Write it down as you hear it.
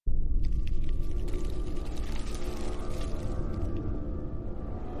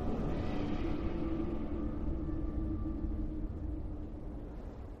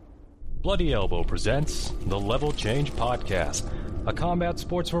Bloody Elbow presents the Level Change Podcast, a combat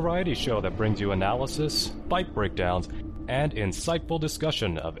sports variety show that brings you analysis, fight breakdowns, and insightful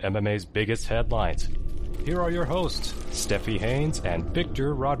discussion of MMA's biggest headlines. Here are your hosts, Steffi Haynes and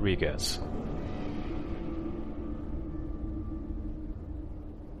Victor Rodriguez.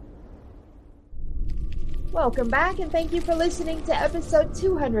 Welcome back, and thank you for listening to episode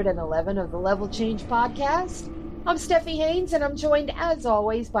 211 of the Level Change Podcast. I'm Steffi Haynes, and I'm joined, as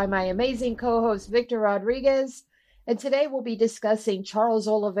always, by my amazing co-host, Victor Rodriguez. And today we'll be discussing Charles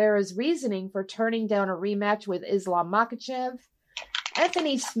Oliveira's reasoning for turning down a rematch with Islam Makhachev,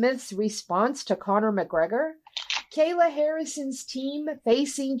 Anthony Smith's response to Conor McGregor, Kayla Harrison's team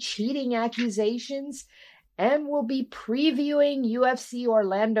facing cheating accusations, and we'll be previewing UFC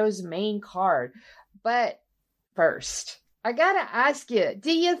Orlando's main card. But first, I gotta ask you,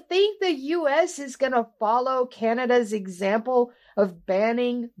 do you think the U.S. is gonna follow Canada's example of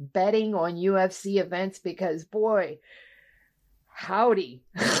banning betting on UFC events? Because, boy, howdy,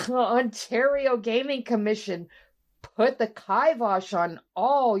 Ontario Gaming Commission put the kibosh on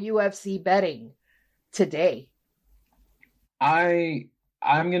all UFC betting today. I'm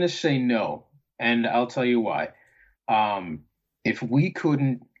gonna say no, and I'll tell you why. If we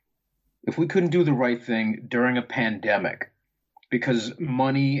couldn't do the right thing during a pandemic because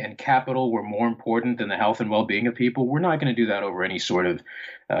money and capital were more important than the health and well-being of people, we're not going to do that over any sort of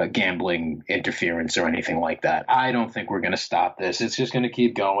gambling interference or anything like that. I don't think we're going to stop this. It's just going to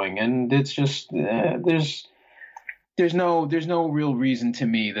keep going, and it's just there's no real reason to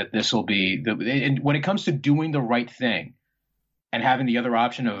me that this will be and when it comes to doing the right thing and having the other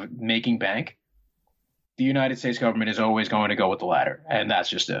option of making bank, the United States government is always going to go with the latter, and that's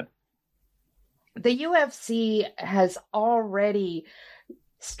just it. The UFC has already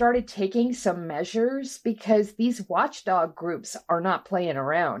started taking some measures because these watchdog groups are not playing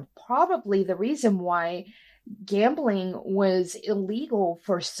around. Probably the reason why gambling was illegal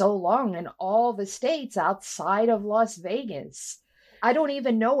for so long in all the states outside of Las Vegas. I don't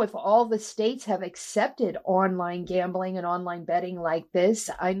even know if all the states have accepted online gambling and online betting like this.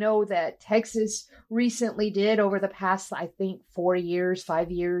 I know that Texas recently did over the past, I think, 4 years, 5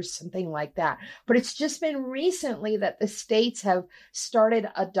 years, something like that. But it's just been recently that the states have started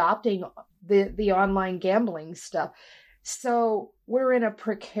adopting the online gambling stuff. So we're in a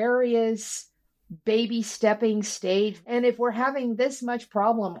precarious baby stepping stage. And if we're having this much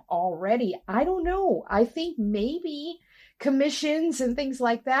problem already, I don't know. I think maybe commissions and things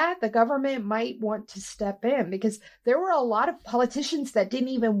like that, the government might want to step in because there were a lot of politicians that didn't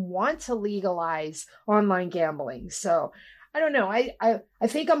even want to legalize online gambling. So I don't know. I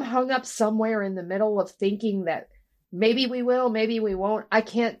think I'm hung up somewhere in the middle of thinking that maybe we will, maybe we won't. I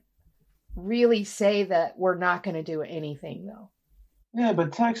can't really say that we're not going to do anything though. Yeah,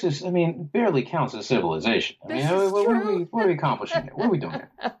 but Texas, barely counts as civilization. What are we accomplishing here? What are we doing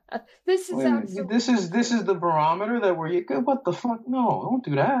here? This is the barometer that what the fuck? No, don't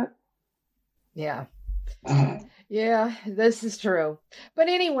do that. Yeah. Yeah, this is true. But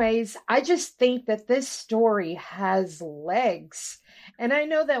anyways, I just think that this story has legs. And I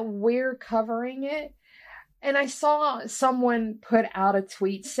know that we're covering it. And I saw someone put out a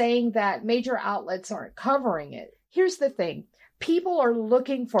tweet saying that major outlets aren't covering it. Here's the thing. People are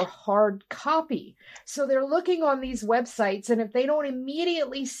looking for hard copy. So they're looking on these websites, and if they don't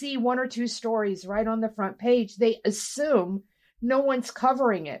immediately see one or two stories right on the front page, they assume no one's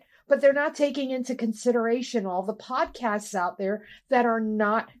covering it. But they're not taking into consideration all the podcasts out there that are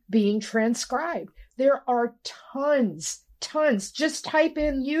not being transcribed. There are tons. Just type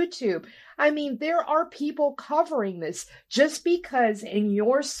in YouTube. There are people covering this. Just because in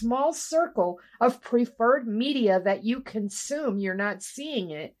your small circle of preferred media that you consume, you're not seeing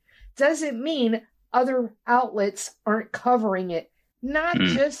it, doesn't mean other outlets aren't covering it. Not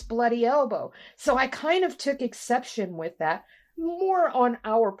just Bloody Elbow. So I kind of took exception with that, more on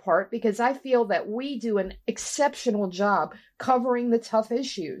our part, because I feel that we do an exceptional job covering the tough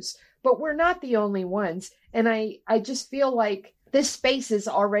issues. But we're not the only ones. And I just feel like this space is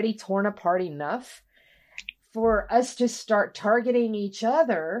already torn apart enough for us to start targeting each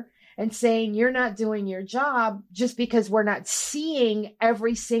other and saying you're not doing your job just because we're not seeing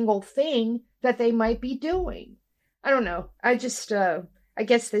every single thing that they might be doing. I don't know. I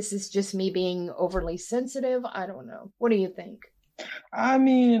guess this is just me being overly sensitive. I don't know. What do you think?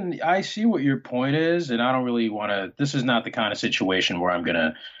 I see what your point is, and I don't really want to. This is not the kind of situation where I'm going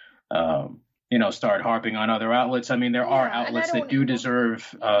to start harping on other outlets. There are outlets that do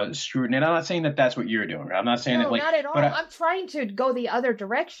deserve scrutiny. And I'm not saying that that's what you're doing. I'm not saying that not at all. I'm trying to go the other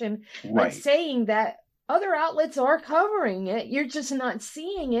direction. Right. I'm saying that other outlets are covering it. You're just not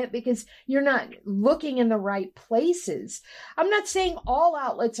seeing it because you're not looking in the right places. I'm not saying all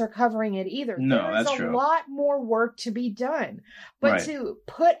outlets are covering it either. No, there is that's a true. lot more work to be done. But Right. to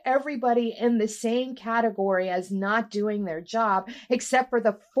put everybody in the same category as not doing their job, except for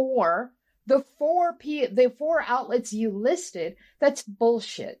the four outlets you listed, that's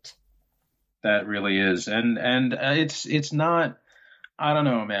bullshit. That really is. And it's not, I don't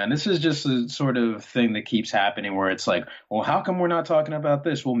know, man. This is just a sort of thing that keeps happening where it's like, well, how come we're not talking about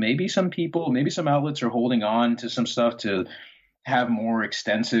this? Well, maybe some outlets are holding on to some stuff to have more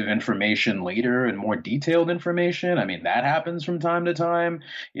extensive information later and more detailed information. I mean, that happens from time to time.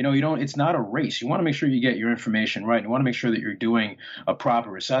 It's not a race. You want to make sure you get your information right. You want to make sure that you're doing a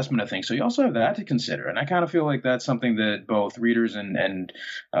proper assessment of things. So you also have that to consider. And I kind of feel like that's something that both readers and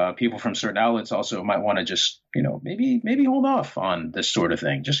people from certain outlets also might want to just, maybe hold off on this sort of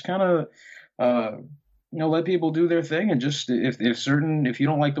thing. Just kind of, let people do their thing, and just if you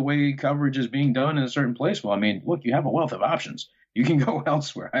don't like the way coverage is being done in a certain place, well, I mean, look, you have a wealth of options. You can go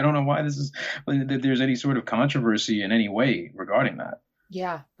elsewhere. I don't know why there's any sort of controversy in any way regarding that.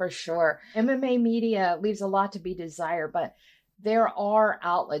 Yeah, for sure. MMA media leaves a lot to be desired, but there are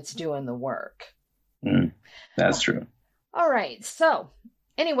outlets doing the work. That's true. All right. So,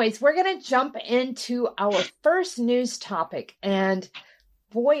 anyways, we're going to jump into our first news topic, and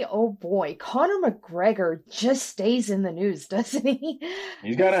boy, oh boy, Conor McGregor just stays in the news, doesn't he?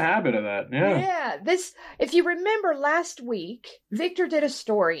 He's got a habit of that. Yeah. Yeah. If you remember last week, Victor did a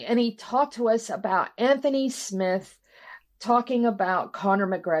story and he talked to us about Anthony Smith talking about Conor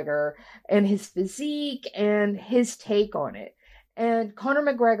McGregor and his physique and his take on it. And Conor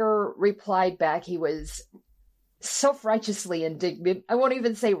McGregor replied back. He was self-righteously indignant. I won't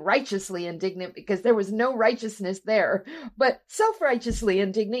even say righteously indignant because there was no righteousness there, but self-righteously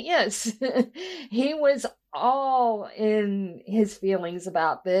indignant, yes. He was all in his feelings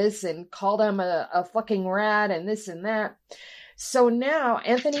about this and called him a fucking rat and this and that. So now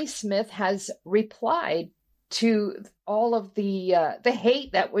Anthony Smith has replied to all of the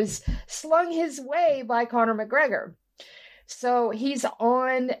hate that was slung his way by Conor McGregor. So he's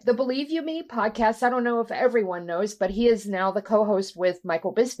on the Believe You Me podcast. I don't know if everyone knows, but he is now the co-host with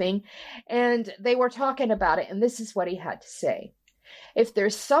Michael Bisping. And they were talking about it. And this is what he had to say. If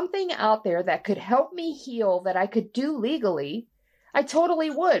there's something out there that could help me heal that I could do legally, I totally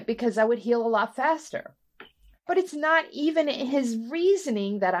would, because I would heal a lot faster. But it's not even his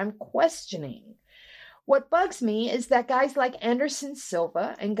reasoning that I'm questioning. What bugs me is that guys like Anderson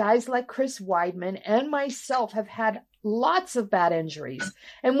Silva and guys like Chris Weidman and myself have had lots of bad injuries,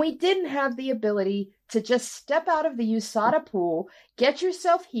 and we didn't have the ability to just step out of the USADA pool, get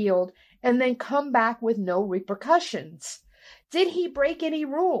yourself healed, and then come back with no repercussions. Did he break any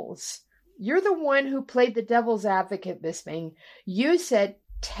rules? You're the one who played the devil's advocate, Bisping. You said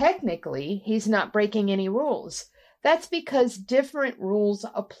technically he's not breaking any rules. That's because different rules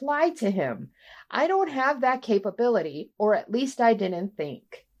apply to him. I don't have that capability, or at least I didn't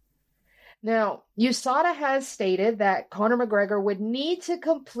think. Now, USADA has stated that Conor McGregor would need to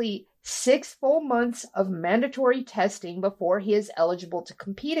complete 6 full months of mandatory testing before he is eligible to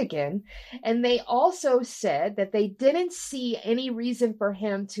compete again. And they also said that they didn't see any reason for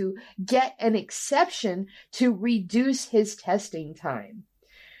him to get an exception to reduce his testing time.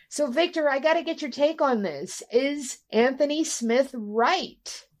 So, Victor, I got to get your take on this. Is Anthony Smith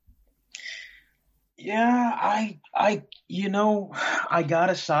right? Yeah, I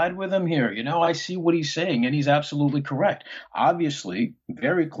gotta side with him here. I see what he's saying, and he's absolutely correct. Obviously,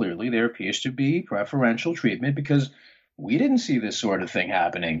 very clearly, there appears to be preferential treatment because we didn't see this sort of thing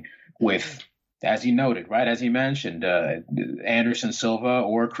happening with, as he noted, right, as he mentioned, Anderson Silva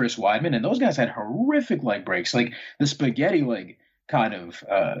or Chris Weidman, and those guys had horrific leg breaks, like the spaghetti leg kind of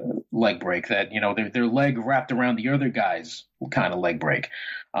leg break that, their leg wrapped around the other guy's kind of leg break.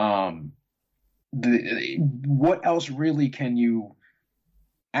 What else really can you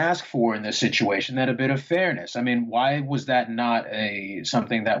ask for in this situation than a bit of fairness? I mean, why was that not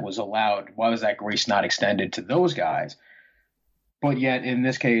something that was allowed? Why was that grace not extended to those guys? But yet, in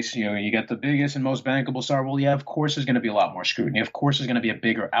this case, you get the biggest and most bankable star. Well, yeah, of course there's going to be a lot more scrutiny. Of course there's going to be a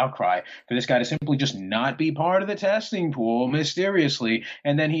bigger outcry for this guy to simply just not be part of the testing pool mysteriously.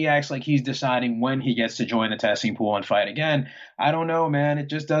 And then he acts like he's deciding when he gets to join the testing pool and fight again. I don't know, man. It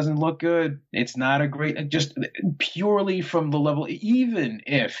just doesn't look good. It's not a great, just purely from the level, even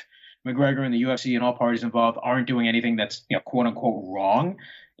if McGregor and the UFC and all parties involved aren't doing anything that's, quote unquote, wrong.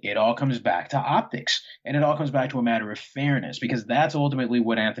 it all comes back to optics, and it all comes back to a matter of fairness, because that's ultimately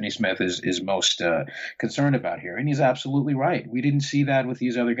what Anthony Smith is most concerned about here. And he's absolutely right. We didn't see that with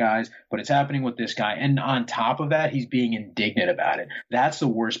these other guys, but it's happening with this guy. And on top of that, he's being indignant about it. That's the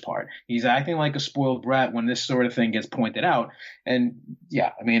worst part. He's acting like a spoiled brat when this sort of thing gets pointed out. And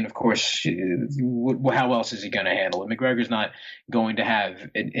yeah, I mean, of course, how else is he going to handle it? McGregor's not going to have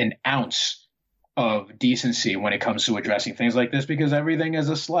an ounce of decency when it comes to addressing things like this, because everything is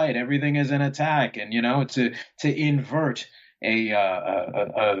a slight, everything is an attack, and to invert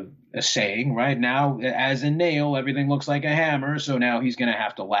a saying right now, as a nail, everything looks like a hammer. So now he's going to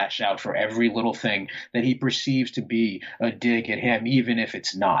have to lash out for every little thing that he perceives to be a dig at him, even if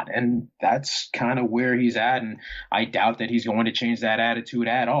it's not. And that's kind of where he's at. And I doubt that he's going to change that attitude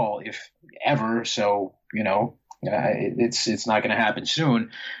at all, if ever. So, it's not going to happen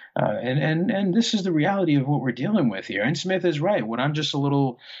soon. And this is the reality of what we're dealing with here. And Smith is right. What I'm just a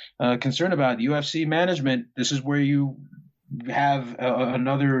little concerned about, the UFC management, this is where you have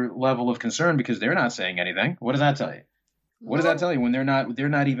another level of concern, because they're not saying anything. What does that tell you? What does that tell you when they're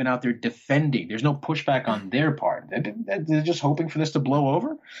not even out there defending? There's no pushback on their part. They're just hoping for this to blow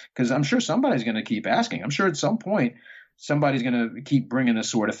over, because I'm sure somebody's going to keep asking. I'm sure at some point somebody's going to keep bringing this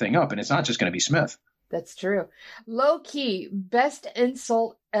sort of thing up, and it's not just going to be Smith. That's true. Low key, best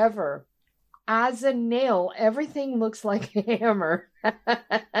insult ever. As a nail, everything looks like a hammer.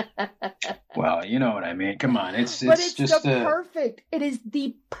 Well, you know what I mean. Come on, it's just the perfect. It is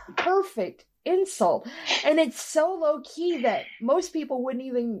the perfect insult, and it's so low key that most people wouldn't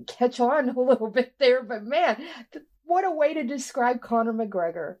even catch on a little bit there. But man, what a way to describe Conor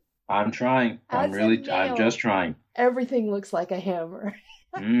McGregor. I'm trying. I'm just trying. Everything looks like a hammer.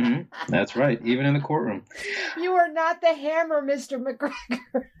 Mm-hmm. That's right. Even in the courtroom. You are not the hammer, Mr. McGregor.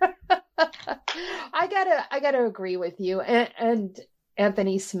 I gotta agree with you. And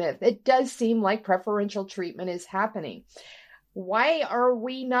Anthony Smith, it does seem like preferential treatment is happening. Why are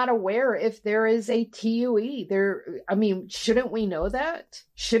we not aware if there is a TUE there? I mean, shouldn't we know that?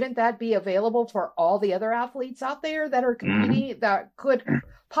 Shouldn't that be available for all the other athletes out there that are competing, that could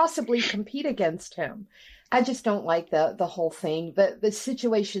possibly compete against him? I just don't like the whole thing. The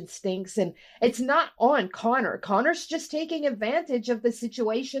situation stinks, and it's not on Conor. Conor's just taking advantage of the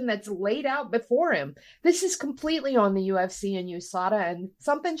situation that's laid out before him. This is completely on the UFC and USADA, and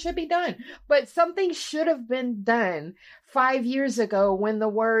something should be done. But something should have been done 5 years ago when the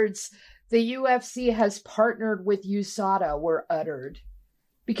words, "the UFC has partnered with USADA," were uttered.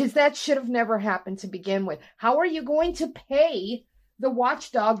 Because that should have never happened to begin with. How are you going to pay the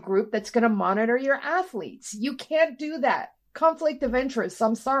watchdog group that's going to monitor your athletes? You can't do that. Conflict of interest.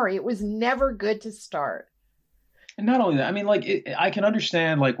 I'm sorry. It was never good to start. And not only that, I mean, I can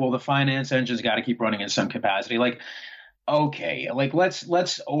understand, the finance engine's got to keep running in some capacity. Okay,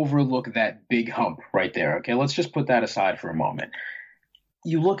 let's overlook that big hump right there. Okay, let's just put that aside for a moment.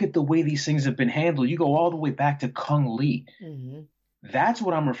 You look at the way these things have been handled. You go all the way back to Kung Lee. Mm-hmm. That's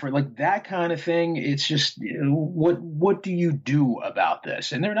what I'm referring, that kind of thing. It's just, what do you do about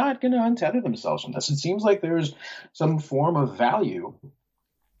this? And they're not going to untether themselves from this. It seems like there's some form of value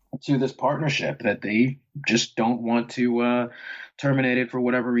to this partnership that they just don't want to terminate it for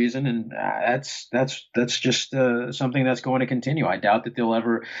whatever reason. And that's just something that's going to continue. I doubt that they'll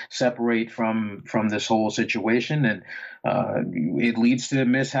ever separate from this whole situation. And it leads to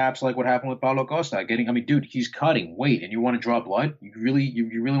mishaps like what happened with Paulo Costa. Dude, he's cutting weight and you want to draw blood? You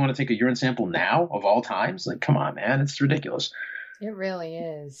really want to take a urine sample now of all times? Come on, man. It's ridiculous. It really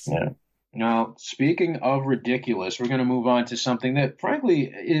is. Yeah. Now, speaking of ridiculous, we're going to move on to something that,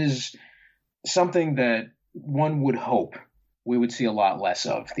 frankly, is something that one would hope we would see a lot less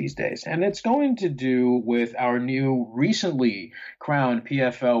of these days. And it's going to do with our new, recently crowned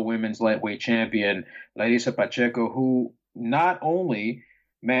PFL women's lightweight champion, Larissa Pacheco, who not only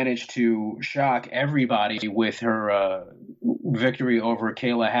managed to shock everybody with her victory over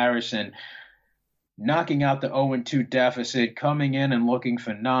Kayla Harrison, knocking out the 0-2 deficit, coming in and looking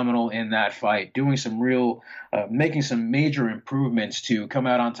phenomenal in that fight, doing some making some major improvements to come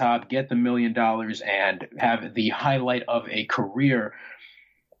out on top, get the $1 million, and have the highlight of a career,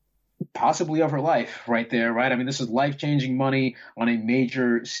 possibly of her life right there, right? I mean, this is life-changing money on a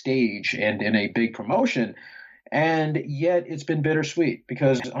major stage and in a big promotion. And yet it's been bittersweet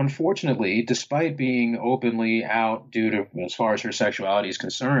because, unfortunately, despite being openly out due to, as far as her sexuality is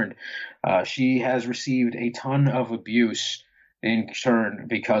concerned, she has received a ton of abuse in turn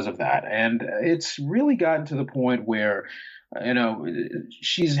because of that. And it's really gotten to the point where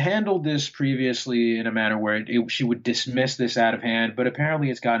she's handled this previously in a manner where she would dismiss this out of hand, but apparently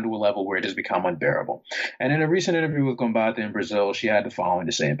it's gotten to a level where it has become unbearable. And in a recent interview with Combate in Brazil, she had the following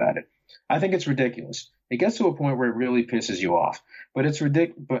to say about it. I think it's ridiculous. It gets to a point where it really pisses you off. But it's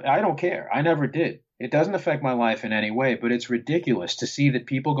ridiculous. But I don't care. I never did. It doesn't affect my life in any way, but it's ridiculous to see that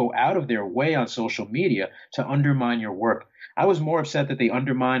people go out of their way on social media to undermine your work. I was more upset that they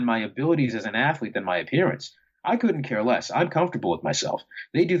undermined my abilities as an athlete than my appearance. I couldn't care less. I'm comfortable with myself.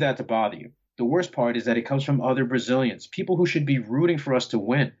 They do that to bother you. The worst part is that it comes from other Brazilians, people who should be rooting for us to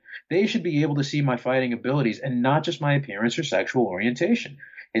win. They should be able to see my fighting abilities and not just my appearance or sexual orientation.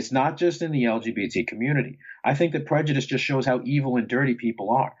 It's not just in the LGBT community. I think that prejudice just shows how evil and dirty people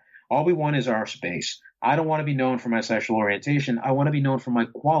are. All we want is our space. I don't want to be known for my sexual orientation. I want to be known for my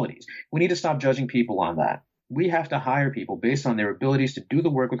qualities. We need to stop judging people on that. We have to hire people based on their abilities to do the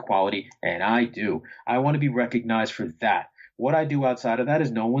work with quality, and I do. I want to be recognized for that. What I do outside of that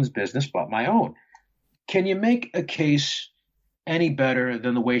is no one's business but my own. Can you make a case any better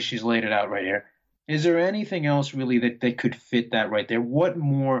than the way she's laid it out right here? Is there anything else really that could fit that right there? What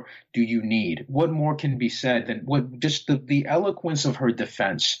more do you need? What more can be said than what just the eloquence of her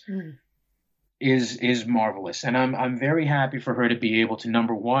defense is marvelous. And I'm very happy for her to be able to,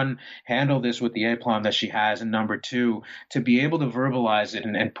 number one, handle this with the aplomb that she has, and number two, to be able to verbalize it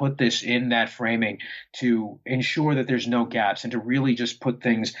and put this in that framing to ensure that there's no gaps and to really just put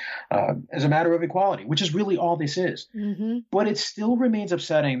things as a matter of equality, which is really all this is. Mm-hmm. But it still remains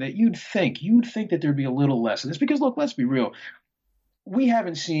upsetting that you'd think that there'd be a little less of this, because look, let's be real. We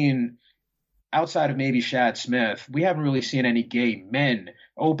haven't seen, outside of maybe Shad Smith, we haven't really seen any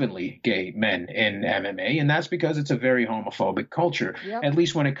openly gay men in MMA, and that's because it's a very homophobic culture, at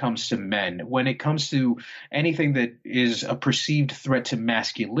least when it comes to men. When it comes to anything that is a perceived threat to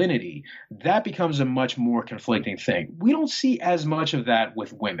masculinity, that becomes a much more conflicting thing. We don't see as much of that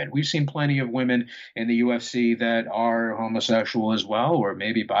with women. We've seen plenty of women in the UFC that are homosexual as well, or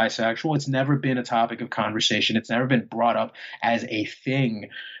maybe bisexual. It's never been a topic of conversation. It's never been brought up as a thing,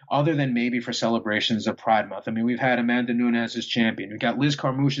 other than maybe for celebrations of Pride Month. I mean, we've had Amanda Nunes as champion. We've got Liz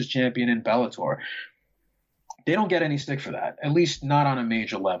Carmouche as champion in Bellator. They don't get any stick for that, at least not on a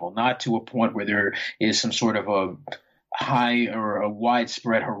major level, not to a point where there is some sort of a high or a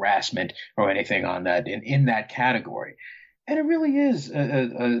widespread harassment or anything on that in that category. And it really is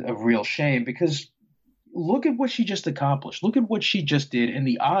a real shame, because look at what she just accomplished. Look at what she just did and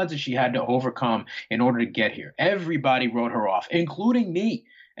the odds that she had to overcome in order to get here. Everybody wrote her off, including me.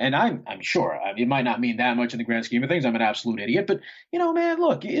 And I'm sure it might not mean that much in the grand scheme of things. I'm an absolute idiot. But, man,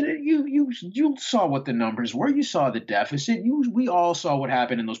 look, you saw what the numbers were. You saw the deficit. We all saw what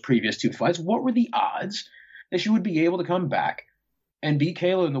happened in those previous two fights. What were the odds that she would be able to come back and beat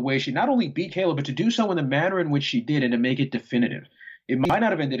Kayla in the way she not only beat Kayla, but to do so in the manner in which she did and to make it definitive? It might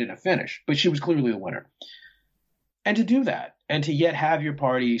not have ended in a finish, but she was clearly the winner. And to do that, and to yet have your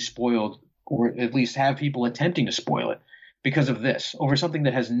party spoiled, or at least have people attempting to spoil it, because of this, over something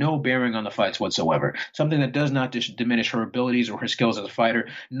that has no bearing on the fights whatsoever, something that does not diminish her abilities or her skills as a fighter,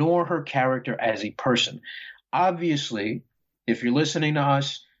 nor her character as a person. Obviously, if you're listening to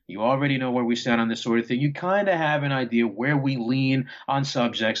us, you already know where we stand on this sort of thing. You kind of have an idea where we lean on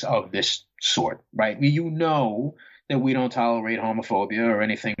subjects of this sort, right? You know that we don't tolerate homophobia or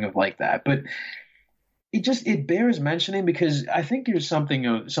anything like that, but it bears mentioning, because I think there's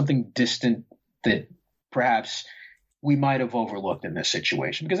something distant that perhaps we might have overlooked in this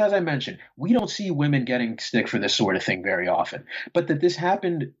situation. Because as I mentioned, we don't see women getting stick for this sort of thing very often. But that this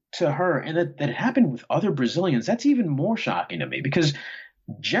happened to her, and that it happened with other Brazilians, that's even more shocking to me. Because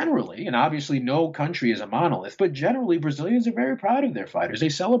generally, and obviously no country is a monolith, but generally Brazilians are very proud of their fighters. They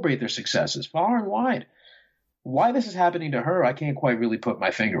celebrate their successes far and wide. Why this is happening to her, I can't quite really put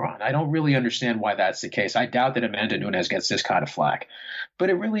my finger on. I don't really understand why that's the case. I doubt that Amanda Nunes gets this kind of flack. But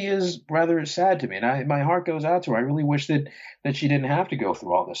it really is rather sad to me, and my heart goes out to her. I really wish that she didn't have to go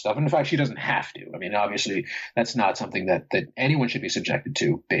through all this stuff. And in fact, she doesn't have to. I mean, obviously, that's not something that anyone should be subjected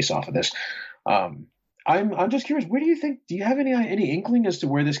to based off of this. I'm just curious, where do you have any inkling as to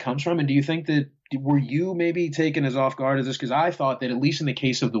where this comes from? And do you think that, were you maybe taken as off guard as this? Because I thought that, at least in the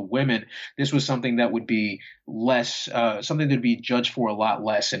case of the women, this was something that would be less, something that would be judged for a lot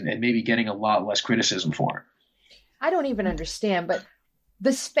less, and maybe getting a lot less criticism for. I don't even understand, but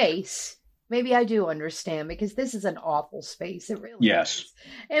the space, maybe I do understand, because this is an awful space. It really is.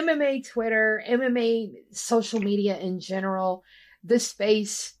 MMA Twitter, MMA social media in general, the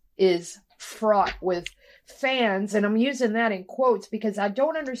space is fraught with fans, and I'm using that in quotes because I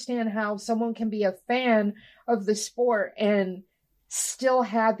don't understand how someone can be a fan of the sport and still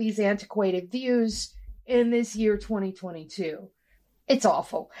have these antiquated views in this year 2022. It's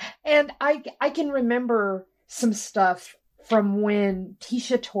awful. And I can remember some stuff from when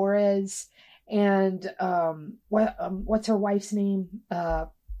Tisha Torres and what's her wife's name?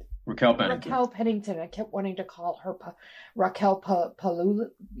 Raquel Pennington. Raquel Pennington. I kept wanting to call her Raquel Palulu.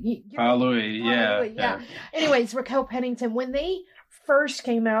 Yeah. Anyways, Raquel Pennington, when they first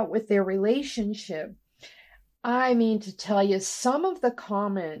came out with their relationship, I mean to tell you, some of the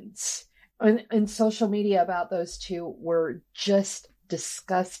comments on social media about those two were just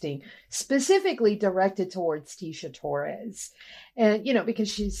disgusting, specifically directed towards Tisha Torres. And, because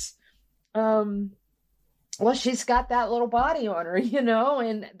she's, she's got that little body on her,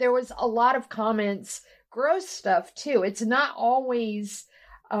 and there was a lot of comments, gross stuff too. It's not always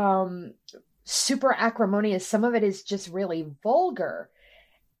super acrimonious. Some of it is just really vulgar.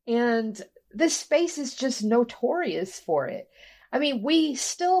 And this space is just notorious for it. I mean, we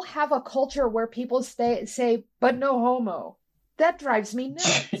still have a culture where people say, but no homo. That drives me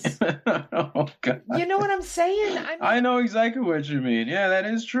nuts. Oh, God. You know what I'm saying? I know exactly what you mean. Yeah, that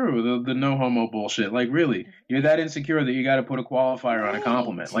is true. The no homo bullshit. Like, really, you're that insecure that you got to put a qualifier on a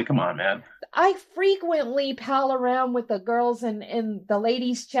compliment. Like, come on, man. I frequently pal around with the girls in the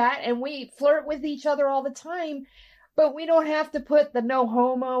ladies chat, and we flirt with each other all the time. But we don't have to put the no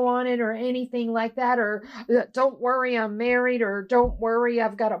homo on it or anything like that, or don't worry, I'm married, or don't worry,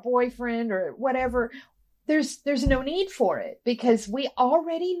 I've got a boyfriend, or whatever. There's no need for it because we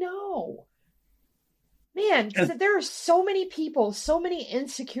already know. Man, so there are so many people, so many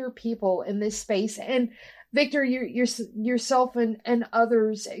insecure people in this space. And Victor, yourself and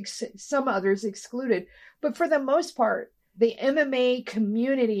others, some others excluded. But for the most part, the MMA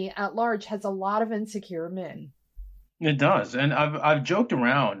community at large has a lot of insecure men. It does. And I've joked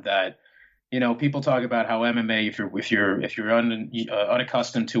around that, people talk about how MMA, if you're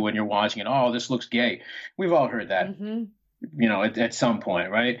unaccustomed to when you're watching it, oh, this looks gay. We've all heard that. Mm-hmm. At some point,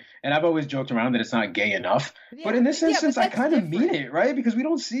 right? And I've always joked around that it's not gay enough. Yeah, but in this instance, I kind of mean it, right? Because we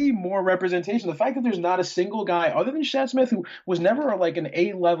don't see more representation. The fact that there's not a single guy other than Shad Smith who was never like an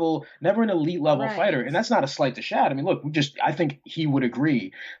A-level, never an elite level fighter. And that's not a slight to Shad. I mean, look, I think he would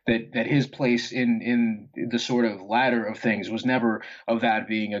agree that his place in the sort of ladder of things was never of that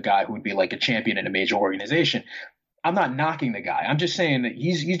being a guy who would be like a champion in a major organization. I'm not knocking the guy. I'm just saying that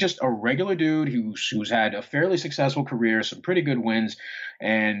he's just a regular dude who's had a fairly successful career, some pretty good wins,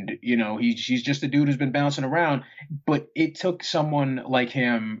 and he's just a dude who's been bouncing around. But it took someone like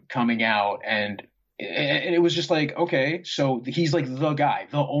him coming out, and it was just like, okay, so he's like the guy,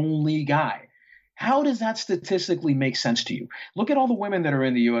 the only guy. How does that statistically make sense to you? Look at all the women that are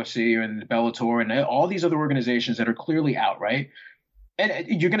in the UFC or in the Bellator and all these other organizations that are clearly out, right?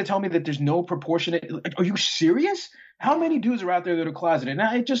 And you're going to tell me that there's no proportionate? Are you serious? How many dudes are out there that are closeted?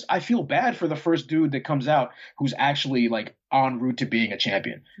 And I feel bad for the first dude that comes out who's actually like en route to being a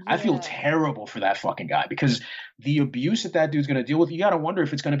champion. Yeah. I feel terrible for that fucking guy because the abuse that dude's going to deal with, you got to wonder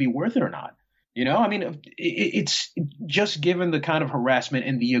if it's going to be worth it or not. I mean, it's just given the kind of harassment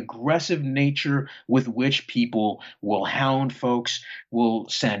and the aggressive nature with which people will hound folks, will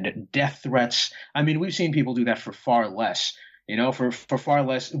send death threats. I mean, we've seen people do that for far less. For far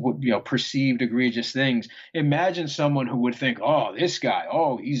less, perceived egregious things. Imagine someone who would think, oh, this guy,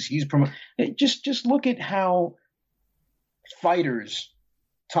 oh, he's just look at how fighters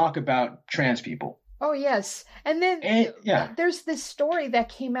talk about trans people. Oh, yes. And then there's this story that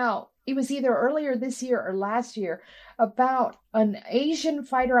came out. It was either earlier this year or last year about an Asian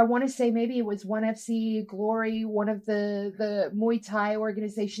fighter. I want to say maybe it was ONE FC, Glory, one of the Muay Thai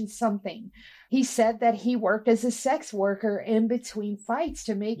organizations, something. He said that he worked as a sex worker in between fights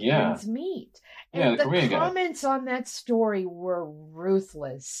to make ends meet. And the comments on that story were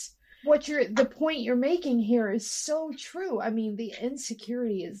ruthless. The point you're making here is so true. I mean, the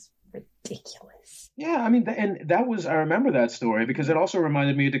insecurity is ridiculous. Yeah, I mean, and I remember that story because it also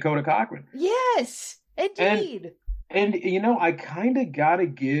reminded me of Dakota Cochran. Yes, indeed. And I kind of got to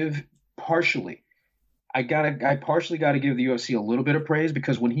give partially. I partially got to give the UFC a little bit of praise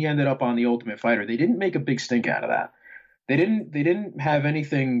because when he ended up on The Ultimate Fighter, they didn't make a big stink out of that. They didn't have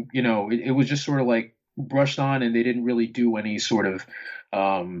anything, it was just sort of like brushed on and they didn't really do any sort of,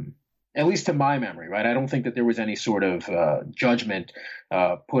 at least to my memory, right? I don't think that there was any sort of judgment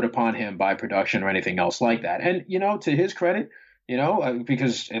put upon him by production or anything else like that. And, to his credit,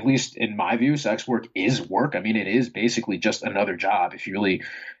 because at least in my view, sex work is work. I mean, it is basically just another job. If you really,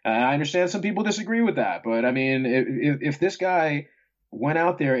 I understand some people disagree with that, but I mean, if this guy went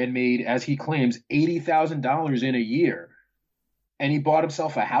out there and made, as he claims, $80,000 in a year, and he bought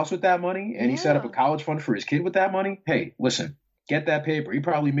himself a house with that money, and he set up a college fund for his kid with that money, hey, listen, Get that paper. He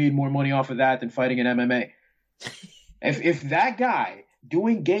probably made more money off of that than fighting in MMA. If that guy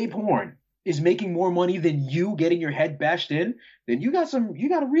doing gay porn is making more money than you getting your head bashed in, then you got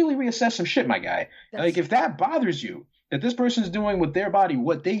to really reassess some shit, my guy. Like, if that bothers you, that this person's doing with their body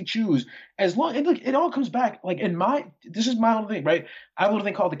what they choose, as long, and look, it all comes back, like, this is my own thing, right? I have a little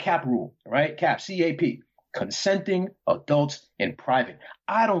thing called the CAP rule, right? CAP, C-A-P. Consenting adults in private.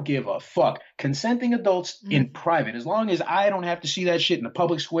 I don't give a fuck. Consenting adults in private. As long as I don't have to see that shit in the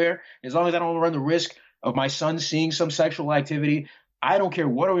public square, as long as I don't run the risk of my son seeing some sexual activity, I don't care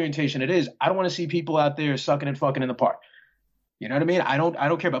what orientation it is. I don't want to see people out there sucking and fucking in the park. You know what I mean? I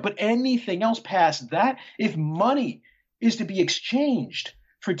don't care about. But anything else past that, if money is to be exchanged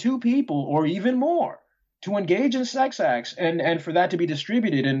for two people or even more to engage in sex acts and for that to be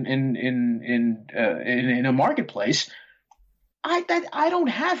distributed in a marketplace, I don't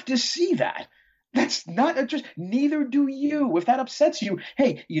have to see that. That's not just, neither do you. If that upsets you,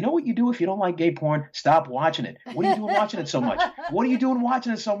 hey, you know what you do if you don't like gay porn? Stop watching it. What are you doing watching it so much? What are you doing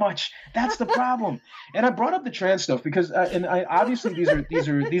watching it so much? That's the problem. And I brought up the trans stuff because, obviously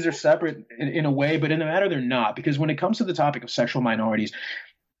these are separate in a way, but in a matter they're not. Because when it comes to the topic of sexual minorities,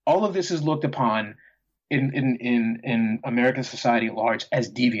 all of this is looked upon in American society at large as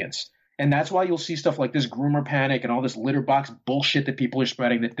deviance. And that's why you'll see stuff like this groomer panic and all this litter box bullshit that people are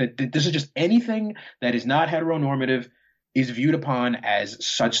spreading, that this is just anything that is not heteronormative is viewed upon as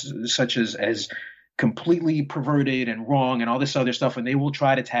such as completely perverted and wrong and all this other stuff, and they will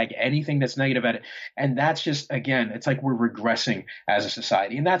try to tag anything that's negative at it. And that's just, again, it's like we're regressing as a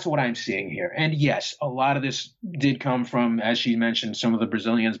society, and that's what I'm seeing here. And yes, a lot of this did come from, as she mentioned, some of the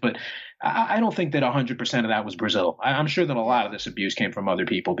Brazilians, but I don't think that 100% of that was Brazil. I'm sure that a lot of this abuse came from other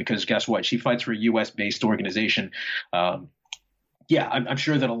people, because guess what? She fights for a U.S.-based organization. Yeah, I'm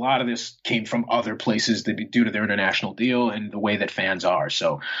sure that a lot of this came from other places due to their international deal and the way that fans are.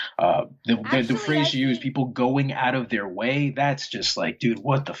 So the phrase you use, people going out of their way, that's just like, dude,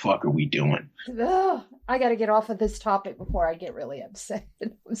 what the fuck are we doing? Ugh, I got to get off of this topic before I get really upset.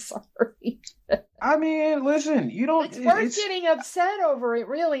 I'm sorry. I mean, listen, you don't. It's worth getting upset over. It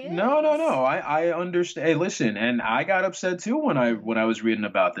really is. No. I understand. Hey, listen, and I got upset too when I was reading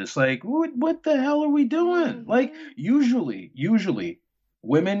about this. Like, what the hell are we doing? Mm-hmm. Like, usually,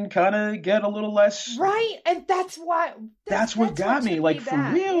 women kind of get a little less. Right, and that's what got me. Like, for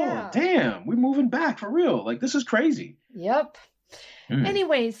real, yeah. Damn, we're moving back for real. Like, this is crazy. Yep.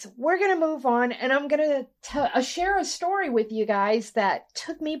 Anyways, we're going to move on, and I'm going to share a story with you guys that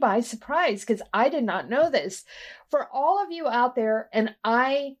took me by surprise because I did not know this. For all of you out there, and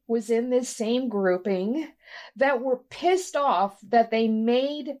I was in this same grouping that were pissed off that they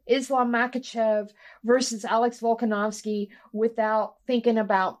made Islam Makhachev versus Alex Volkanovski without thinking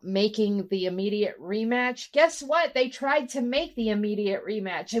about making the immediate rematch. Guess what? They tried to make the immediate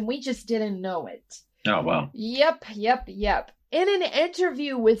rematch, and we just didn't know it. Oh, wow. Yep. In an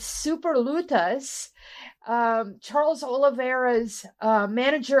interview with Super Lutas, Charles Oliveira's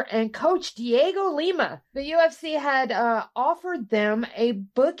manager and coach, Diego Lima, the UFC had offered them a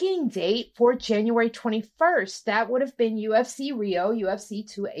booking date for January 21st. That would have been UFC Rio, UFC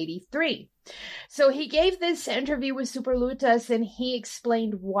 283. So he gave this interview with Super Lutas, and he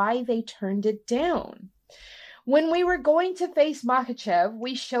explained why they turned it down. When we were going to face Makhachev,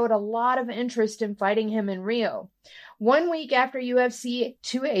 we showed a lot of interest in fighting him in Rio. 1 week after UFC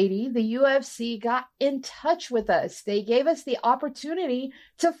 280, the UFC got in touch with us. They gave us the opportunity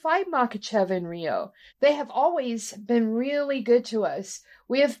to fight Makhachev in Rio. They have always been really good to us.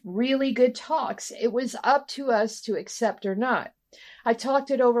 We have really good talks. It was up to us to accept or not. I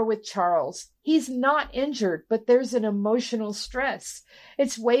talked it over with Charles. He's not injured, but there's an emotional stress.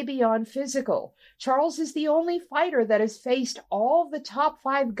 It's way beyond physical. Charles is the only fighter that has faced all the top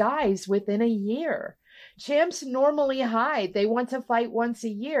 5 guys within a year. Champs normally hide. They want to fight once a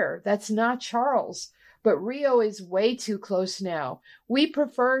year. That's not Charles. But Rio is way too close now. We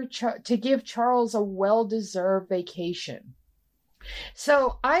prefer to give Charles a well-deserved vacation.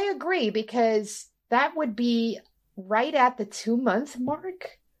 So I agree, because that would be right at the 2-month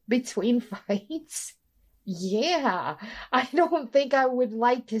mark between fights. Yeah, I don't think I would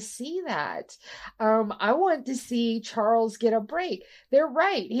like to see that. I want to see Charles get a break. They're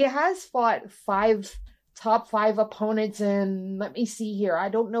right. He has fought top 5 opponents, and let me see here. I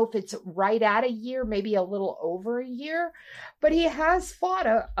don't know if it's right at a year, maybe a little over a year, but he has fought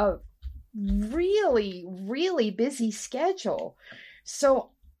a really, really busy schedule.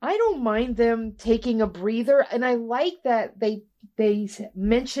 So I don't mind them taking a breather, and I like that they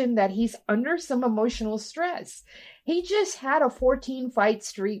mentioned that he's under some emotional stress. He just had a 14-fight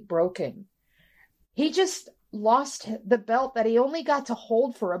streak broken. He just lost the belt that he only got to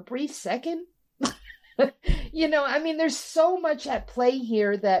hold for a brief second? I mean, there's so much at play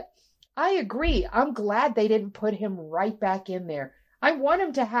here that I agree. I'm glad they didn't put him right back in there. I want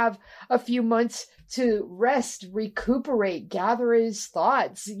him to have a few months to rest, recuperate, gather his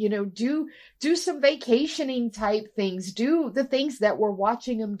thoughts, do some vacationing type things, do the things that we're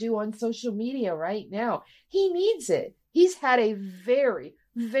watching him do on social media right now. He needs it. He's had a very,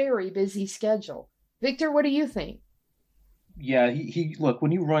 very busy schedule. Victor, what do you think? Yeah, he look,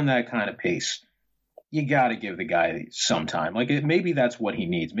 when you run that kind of pace, you got to give the guy some time. Like maybe that's what he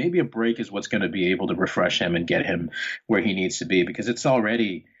needs. Maybe a break is what's going to be able to refresh him and get him where he needs to be, because it's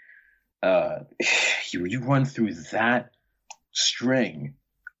already you run through that string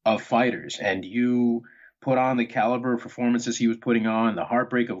of fighters and you put on the caliber of performances he was putting on, the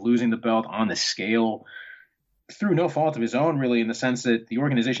heartbreak of losing the belt on the scale through no fault of his own, really, in the sense that the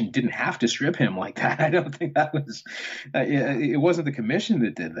organization didn't have to strip him like that. I don't think that was it wasn't the commission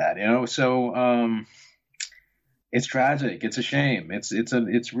that did that, so it's tragic. It's a shame.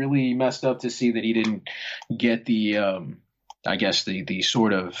 It's really messed up to see that he didn't get the I guess the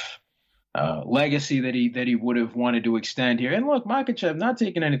sort of legacy that he would have wanted to extend here. And look, Makhachev, not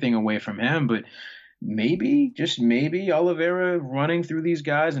taking anything away from him, but maybe, just maybe, Oliveira running through these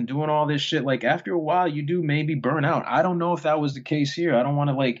guys and doing all this shit, like after a while you do maybe burn out. I don't know if that was the case here. I don't want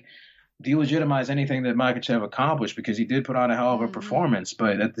to delegitimize anything that Makhachev accomplished, because he did put on a hell of a performance,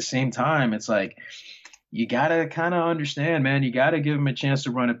 but at the same time it's like you gotta kind of understand, man, you gotta give him a chance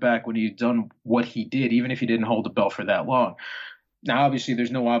to run it back when he's done what he did, even if he didn't hold the belt for that long. Now, obviously,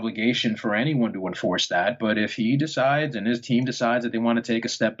 there's no obligation for anyone to enforce that, but if he decides and his team decides that they want to take a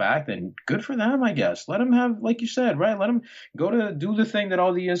step back, then good for them, I guess. Let him have, like you said, right? Let him go to do the thing that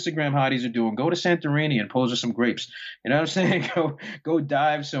all the Instagram hotties are doing. Go to Santorini and pose with some grapes. You know what I'm saying? Go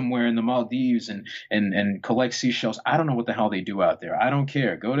dive somewhere in the Maldives and collect seashells. I don't know what the hell they do out there. I don't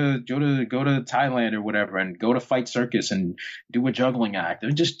care. Go to Thailand or whatever, and go to Fight Circus and do a juggling act. Or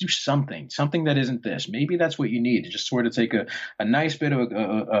just do something that isn't this. Maybe that's what you need, to just sort of take a nice bit of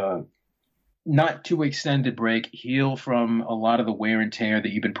a not too extended break, heal from a lot of the wear and tear that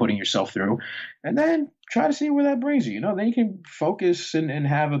you've been putting yourself through, and then try to see where that brings you. Then you can focus and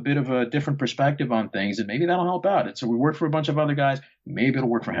have a bit of a different perspective on things, and maybe that'll help out. So we work for a bunch of other guys. Maybe it'll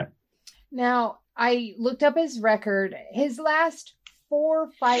work for him. Now, I looked up his record. His last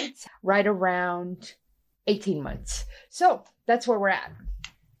 4 fights, right around 18 months. So that's where we're at.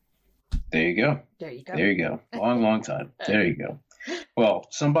 There you go. There you go. There you go. Long time. There you go. Well,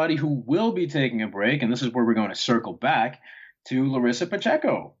 somebody who will be taking a break, and this is where we're going to circle back to Larissa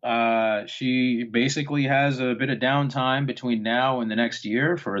Pacheco. She basically has a bit of downtime between now and the next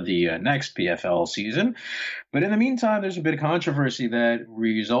year for the next PFL season. But in the meantime, there's a bit of controversy that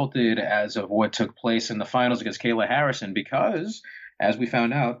resulted as of what took place in the finals against Kayla Harrison, because, as we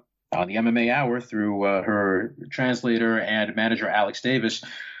found out on the MMA Hour through her translator and manager, Alex Davis,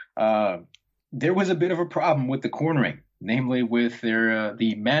 there was a bit of a problem with the cornering, namely with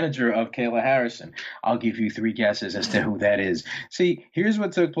the manager of Kayla Harrison. I'll give you 3 guesses as to who that is. See, here's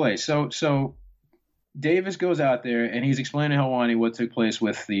what took place. So Davis goes out there and he's explaining to Helwani what took place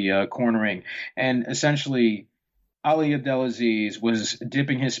with the cornering, and essentially Ali Abdelaziz was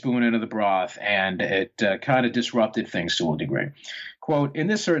dipping his spoon into the broth, and it kind of disrupted things to a degree. Quote, in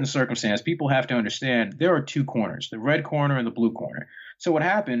this certain circumstance, people have to understand there are 2 corners, the red corner and the blue corner. So what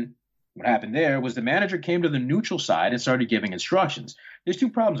happened there was the manager came to the neutral side and started giving instructions. There's 2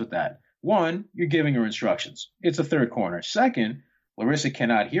 problems with that. One, you're giving her instructions. It's a third corner. Second, Larissa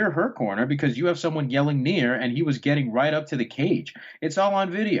cannot hear her corner because you have someone yelling near, and he was getting right up to the cage. It's all on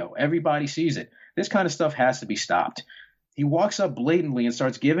video. Everybody sees it. This kind of stuff has to be stopped. He walks up blatantly and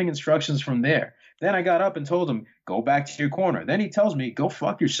starts giving instructions from there. Then I got up and told him, go back to your corner. Then he tells me, go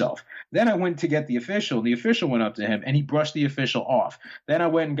fuck yourself. Then I went to get the official, and the official went up to him, and he brushed the official off. Then I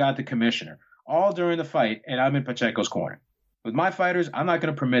went and got the commissioner. All during the fight, and I'm in Pacheco's corner. With my fighters, I'm not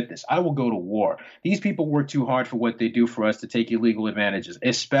going to permit this. I will go to war. These people work too hard for what they do for us to take illegal advantages,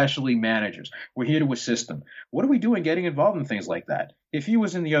 especially managers. We're here to assist them. What are we doing getting involved in things like that? If he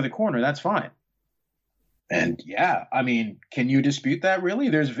was in the other corner, that's fine. And yeah, I mean, can you dispute that really?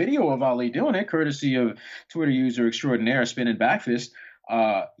 There's video of Ali doing it, courtesy of Twitter user extraordinaire Spinning Backfist.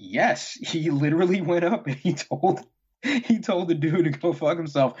 Yes, he literally went up and he told the dude to go fuck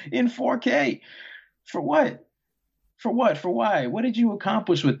himself in 4K. For what? For what? For why? What did you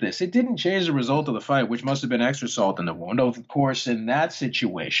accomplish with this? It didn't change the result of the fight, which must have been extra salt in the wound. Of course, in that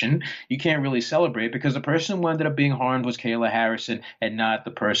situation, you can't really celebrate because the person who ended up being harmed was Kayla Harrison and not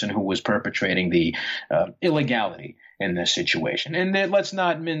the person who was perpetrating the illegality in this situation. And then, let's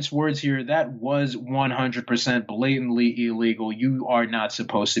not mince words here. That was 100% blatantly illegal. You are not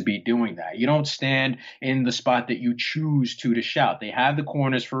supposed to be doing that. You don't stand in the spot that you choose to shout. They have the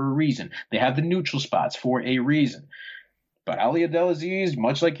corners for a reason. They have the neutral spots for a reason. But Ali Abdelaziz,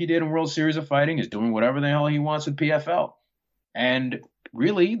 much like he did in World Series of Fighting, is doing whatever the hell he wants with PFL. And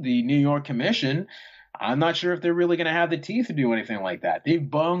really, the New York Commission, I'm not sure if they're really going to have the teeth to do anything like that. They've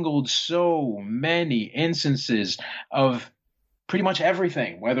bungled so many instances of pretty much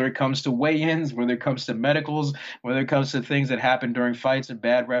everything, whether it comes to weigh-ins, whether it comes to medicals, whether it comes to things that happen during fights and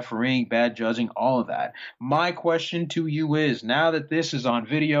bad refereeing, bad judging, all of that. My question to you is, now that this is on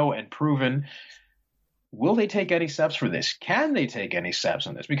video and proven, will they take any steps for this? Can they take any steps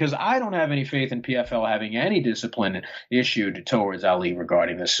on this? Because I don't have any faith in PFL having any discipline issued towards Ali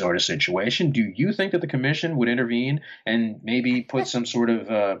regarding this sort of situation. Do you think that the commission would intervene and maybe put some sort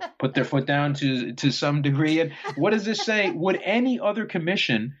of put their foot down to some degree? And what does this say? Would any other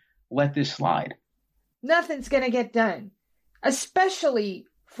commission let this slide? Nothing's going to get done, especially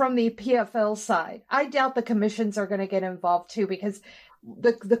from the PFL side. I doubt the commissions are going to get involved too, because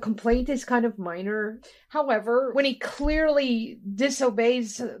the complaint is kind of minor. However, when he clearly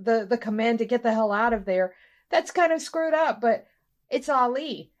disobeys the command to get the hell out of there, that's kind of screwed up. But it's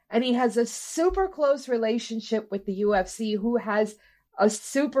Ali, and he has a super close relationship with the UFC, who has a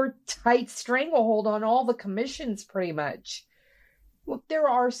super tight stranglehold on all the commissions pretty much. Well, there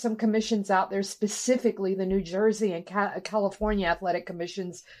are some commissions out there, specifically the New Jersey and California athletic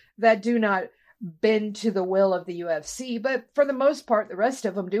commissions, that do not bend to the will of the UFC, but for the most part, the rest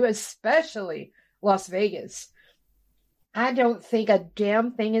of them do, especially Las Vegas. I don't think a damn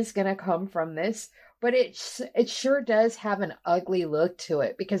thing is going to come from this, but it sure does have an ugly look to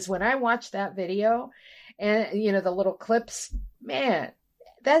it, because when I watched that video and, you know, the little clips, man,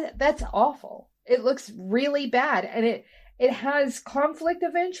 that's awful. It looks really bad, and it has conflict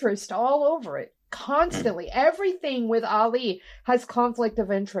of interest all over it. Constantly. Everything with Ali has conflict of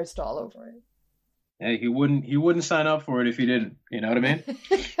interest all over it. Hey, he wouldn't sign up for it if he didn't. You know what I mean?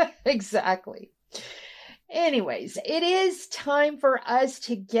 Exactly. Anyways, it is time for us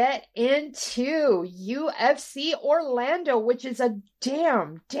to get into UFC Orlando, which is a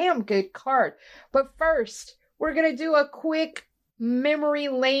damn good card. But first, we're going to do a quick memory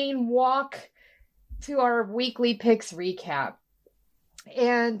lane walk to our weekly picks recap.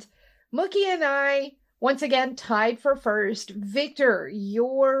 And Mookie and I, once again, tied for first. Victor,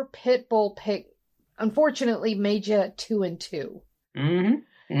 your Pitbull pick, unfortunately, made you 2-2.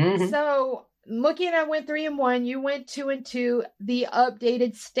 Mm-hmm. Mm-hmm. So Mookie and I went 3-1. You went 2-2. The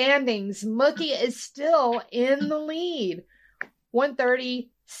updated standings. Mookie is still in the lead.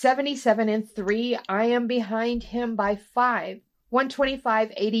 130, 77-3. I am behind him by 5.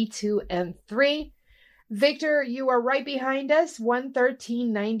 125, 82, and 3. Victor, you are right behind us.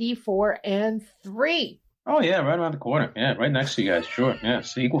 113, 94, and 3. Oh yeah, right around the corner. Yeah, right next to you guys. Sure. Yeah,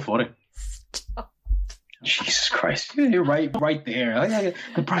 it's equal footing. Stop. Jesus Christ, you're right there.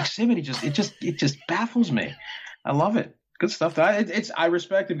 The proximity just baffles me. I love it. Good stuff. I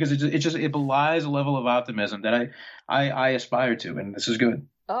respect it because it belies a level of optimism that I aspire to, and this is good.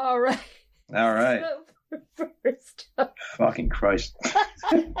 All right. First up. Fucking Christ.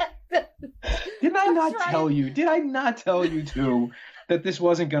 Did I not tell you too that this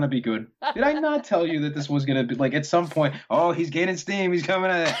wasn't going to be good? Did I not tell you that this was going to be, like, at some point, oh, he's gaining steam, he's coming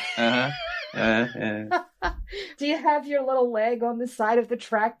at it. Do you have your little leg on the side of the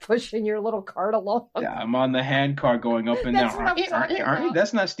track pushing your little cart along? Yeah, I'm on the hand car going up and down. Arnie,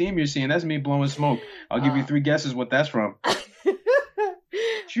 that's not steam you're seeing. That's me blowing smoke. I'll give you 3 guesses what that's from.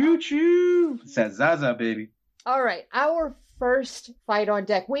 Choo-choo. It's that Zaza, baby. All right, our first fight on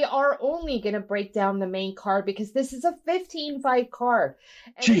deck. We are only going to break down the main card because this is a 15-fight card.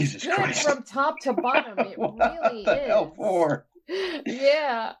 And Jesus it's Christ. From top to bottom. It really is. Hell for?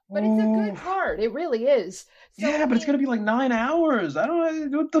 Yeah, but it's a good card. It really is. So, yeah, but it's going to be like 9 hours. I don't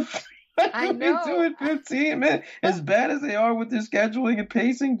know what the I know. doing 15, man. As bad as they are with their scheduling and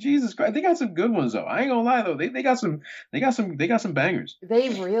pacing, Jesus Christ, they got some good ones though. I ain't gonna lie though, they got some bangers. They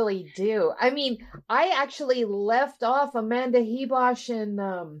really do. I mean, I actually left off Amanda Hebosh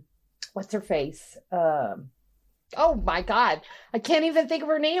and what's her face? Oh my God, I can't even think of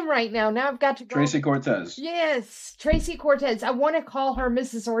her name right now. Now I've got to go. Tracy Cortez. Yes, Tracy Cortez. I want to call her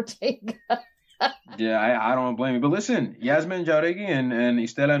Mrs. Ortega. Yeah, I don't blame you. But listen, Yasmin Jauregui and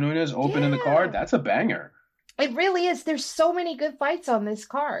Estela Nunes opening the card. That's a banger. It really is. There's so many good fights on this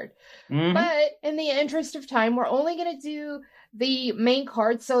card. Mm-hmm. But in the interest of time, we're only going to do the main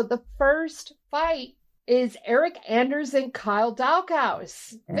card. So the first fight is Eric Anders and Kyle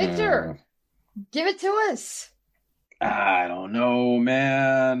Dalkaus. Victor, give it to us. I don't know,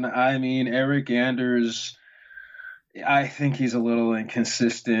 man. I mean, Eric Anders, I think he's a little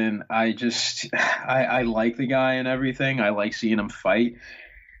inconsistent. I like the guy and everything. I like seeing him fight.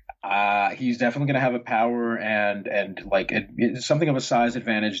 He's definitely going to have a power and like something of a size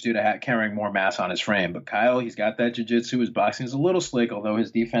advantage due to carrying more mass on his frame. But Kyle, he's got that jiu-jitsu. His boxing is a little slick, although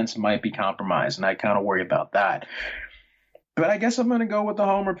his defense might be compromised, and I kind of worry about that. But I guess I'm going to go with the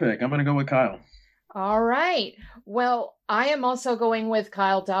homer pick. I'm going to go with Kyle. All right. Well, I am also going with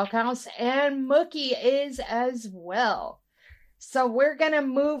Kyle Dalkaus, and Mookie is as well. So we're going to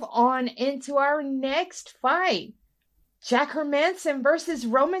move on into our next fight. Jack Hermansson versus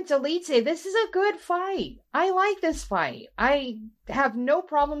Roman Dolidze. This is a good fight. I like this fight. I have no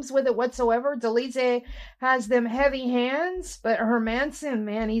problems with it whatsoever. Dolidze has them heavy hands, but Hermansson,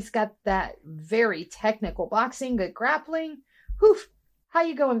 man, he's got that very technical boxing, good grappling. Whew. How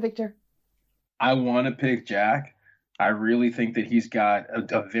you going, Victor? I want to pick Jack. I really think that he's got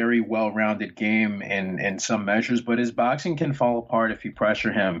a very well-rounded game in some measures, but his boxing can fall apart if you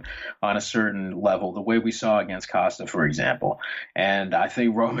pressure him on a certain level, the way we saw against Costa, for example. And I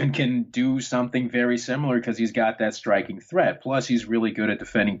think Roman can do something very similar because he's got that striking threat. Plus, he's really good at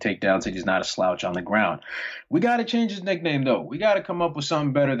defending takedowns, and he's not a slouch on the ground. We got to change his nickname, though. We got to come up with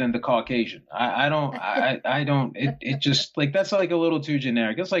something better than the Caucasian. I don't. It just like that's like a little too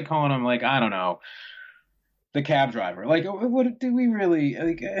generic. It's like calling him like I don't know. The cab driver. Like, what do we really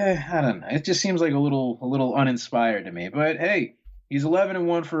like? I don't know. It just seems like a little uninspired to me. But hey, he's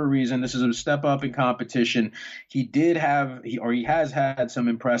 11-1 for a reason. This is a step up in competition. He has had some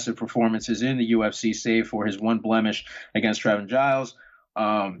impressive performances in the UFC, save for his one blemish against Trevin Giles,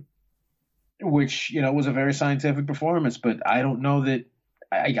 which was a very scientific performance. But I don't know that.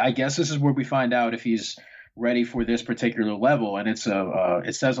 I guess this is where we find out if he's ready for this particular level, and it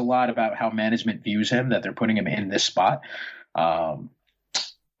says a lot about how management views him that they're putting him in this spot.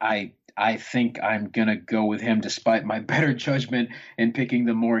 I think I'm gonna go with him despite my better judgment in picking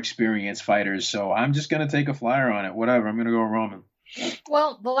the more experienced fighters. So I'm just gonna take a flyer on it. Whatever. I'm gonna go Roman.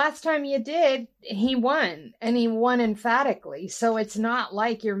 Well, the last time you did, he won, and he won emphatically. So it's not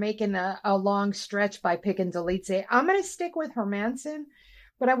like you're making a long stretch by picking Dolidze. I'm gonna stick with Hermansson.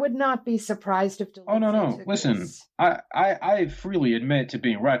 But I would not be surprised if Dolidze. Oh, no. Listen, I freely admit to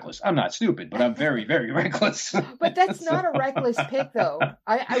being reckless. I'm not stupid, but I'm very, very reckless. But that's not a reckless pick, though.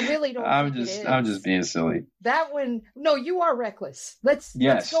 I really don't think it is. I'm just being silly. That one, no, you are reckless. Let's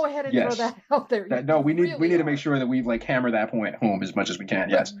go ahead and throw that out there. We need to make sure that we hammer that point home as much as we can.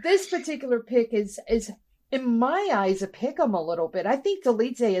 But yes. This particular pick is in my eyes a pick 'em a little bit. I think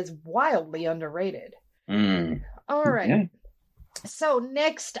Dolidze is wildly underrated. All right. Yeah. So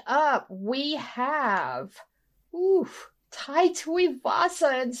next up, we have Tai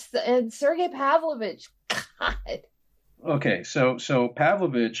Tuivasa and Sergey Pavlovich. God. Okay, so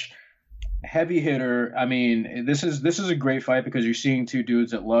Pavlovich, heavy hitter. I mean, this is a great fight because you're seeing two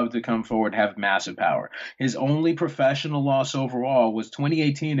dudes that love to come forward, have massive power. His only professional loss overall was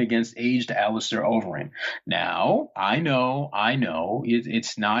 2018 against aged Alistair Overeem. Now, I know,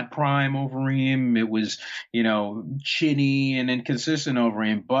 it's not prime Overeem. It was, chinny and inconsistent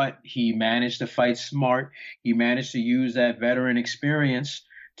Overeem, but he managed to fight smart. He managed to use that veteran experience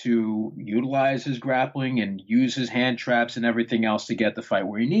to utilize his grappling and use his hand traps and everything else to get the fight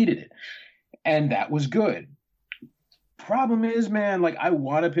where he needed it. And that was good. Problem is, man, like I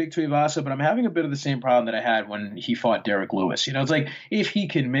want to pick Tuivasa, but I'm having a bit of the same problem that I had when he fought Derek Lewis. It's like if he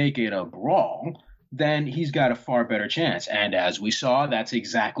can make it a brawl, then he's got a far better chance. And as we saw, that's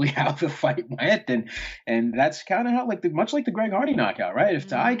exactly how the fight went. And that's kind of how, much like the Greg Hardy knockout, right? If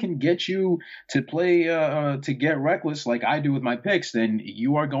Tai can get you to play, to get reckless like I do with my picks, then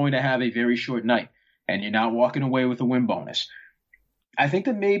you are going to have a very short night and you're not walking away with a win bonus. I think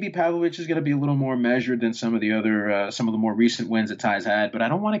that maybe Pavlovich is going to be a little more measured than some of the more recent wins that Ty's had, but I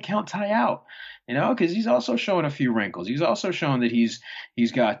don't want to count Ty out, because he's also showing a few wrinkles. He's also shown that he's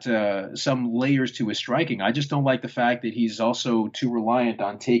got some layers to his striking. I just don't like the fact that he's also too reliant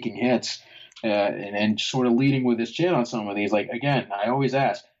on taking hits and sort of leading with his chin on some of these. Like, again, I always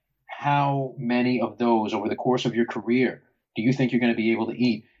ask, how many of those over the course of your career do you think you're going to be able to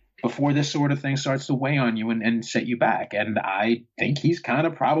eat before this sort of thing starts to weigh on you and set you back? And I think he's kind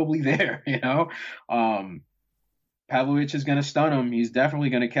of probably there, Pavlovich is going to stun him. He's definitely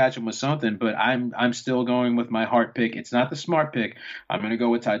going to catch him with something, but I'm still going with my heart pick. It's not the smart pick. I'm going to go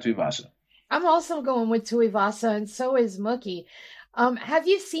with Tai Tuivasa. I'm also going with Tuivasa, and so is Mookie. Have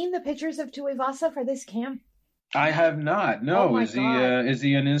you seen the pictures of Tuivasa for this camp? I have not. Oh No, my is God.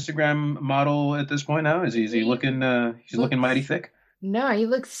 he an Instagram model at this point now? Is he looking he's looking mighty thick? No, he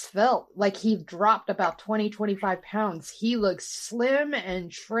looks svelte, like he dropped about 20, 25 pounds. He looks slim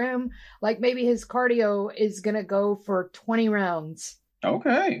and trim, like maybe his cardio is going to go for 20 rounds.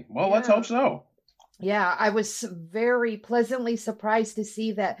 Okay, well, let's hope so. Yeah, I was very pleasantly surprised to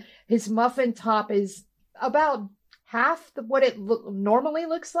see that his muffin top is about half what it normally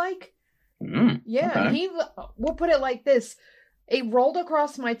looks like. Yeah, okay. we'll put it like this. It rolled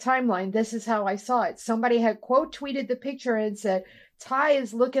across my timeline. This is how I saw it. Somebody had quote tweeted the picture and said, Ty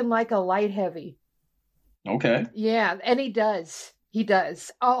is looking like a light heavy. Okay. Yeah, and he does. He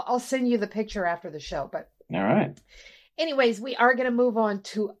does. I'll send you the picture after the show. But all right. Anyways, we are going to move on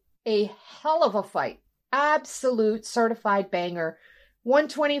to a hell of a fight. Absolute certified banger.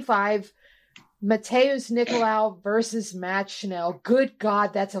 125. Mateus Nicolau versus Matt Schnell. Good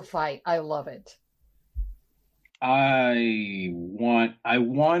God, that's a fight. I love it. I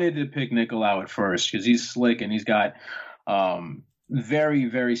wanted to pick Nicolau at first because he's slick and he's got very,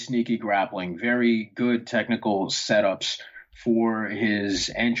 very sneaky grappling, very good technical setups for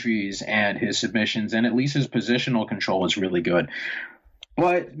his entries and his submissions, and at least his positional control is really good.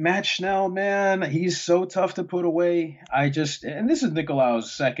 But Matt Schnell, man, he's so tough to put away. And this is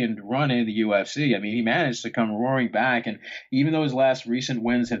Nicolau's second run in the UFC. I mean, he managed to come roaring back, and even though his last recent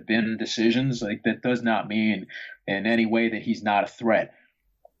wins have been decisions, like that does not mean in any way that he's not a threat.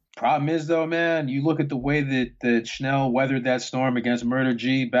 Problem is, though, man, you look at the way that Schnell weathered that storm against Murder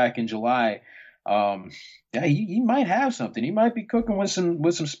G back in July. Yeah, he might have something. He might be cooking with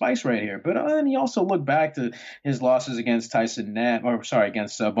some spice right here. But then he also looked back to his losses against against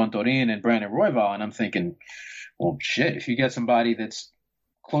Bontorin and Brandon Royval, and I'm thinking, well, shit, if you get somebody that's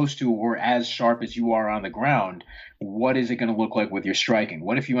close to or as sharp as you are on the ground, what is it going to look like with your striking?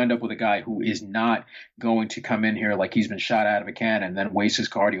 What if you end up with a guy who is not going to come in here like he's been shot out of a cannon and then waste his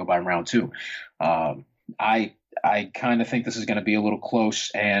cardio by round two? I kind of think this is going to be a little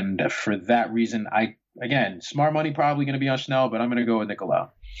close, and for that reason, smart money probably going to be on Schnell, but I'm going to go with Nicolau.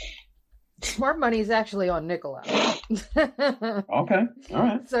 Smart money is actually on Nicolau. Okay, all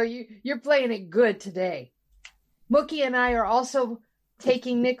right. So you're playing it good today. Mookie and I are also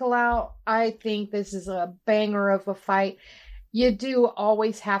taking Nicolau. I think this is a banger of a fight. You do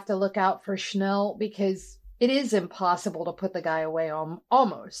always have to look out for Schnell because it is impossible to put the guy away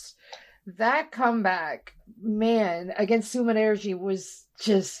almost. That comeback, man, against Suman Energy was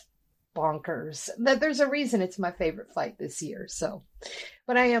just bonkers. There's a reason it's my favorite fight this year. So,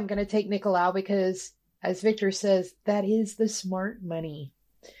 but I am going to take Nicolau because, as Victor says, that is the smart money.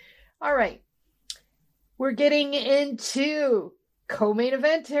 All right. We're getting into co-main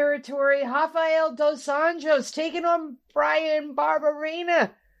event territory. Rafael Dos Anjos taking on Brian Barberena.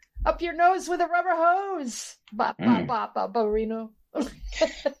 Up your nose with a rubber hose. Barberino.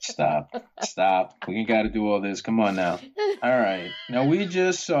 Stop. We got to do all this. Come on now. All right. Now we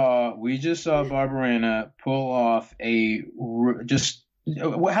just saw Barberena pull off how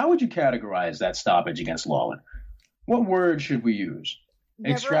would you categorize that stoppage against Lawler? What word should we use?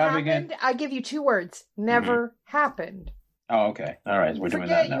 Never extravagant. Happened. I give you two words. Never happened. Oh, okay. All right. We're doing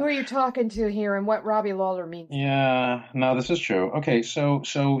that now. Forget who you're talking to here and what Robbie Lawler means. Yeah. No, this is true. Okay. So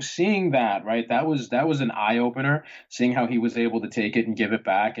seeing that, right, that was an eye opener, seeing how he was able to take it and give it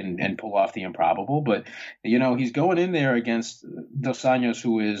back and pull off the improbable. But, he's going in there against Dos Anjos,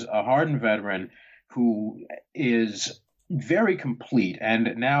 who is a hardened veteran, who is very complete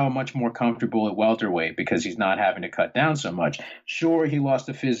and now much more comfortable at welterweight because he's not having to cut down so much. Sure, he lost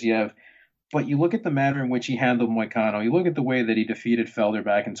to Fiziev, but you look at the manner in which he handled Moicano, you look at the way that he defeated Felder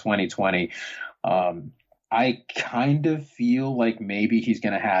back in 2020, I kind of feel like maybe he's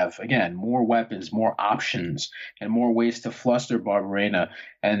going to have, again, more weapons, more options, and more ways to fluster Barberena.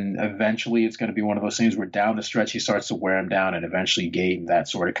 And eventually it's going to be one of those things where down the stretch he starts to wear him down and eventually gain that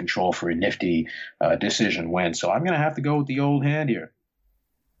sort of control for a nifty decision win. So I'm going to have to go with the old hand here.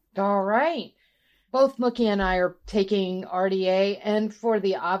 All right. Both Mookie and I are taking RDA, and for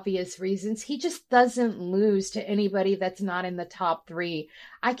the obvious reasons, he just doesn't lose to anybody that's not in the top three.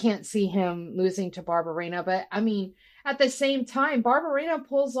 I can't see him losing to Barberena, but I mean, at the same time, Barberena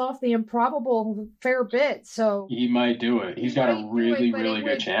pulls off the improbable fair bit, so he might do it. He's got a really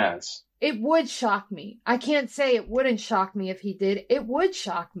good chance. It would shock me. I can't say it wouldn't shock me if he did. It would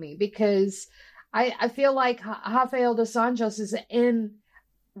shock me because I feel like Rafael Dos Anjos is in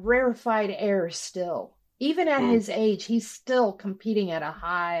rarefied air still. Even at his age, he's still competing at a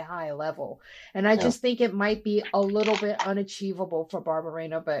high level. And I just think it might be a little bit unachievable for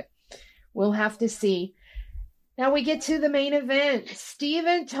Barberena, but We'll have to see. Now we get to the main event.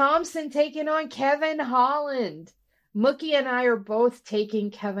 Stephen Thompson taking on Kevin Holland. Mookie and I are both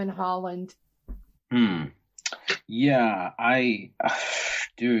taking Kevin Holland. Yeah,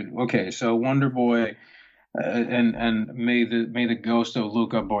 dude. Okay, so Wonder Boy, and may the ghost of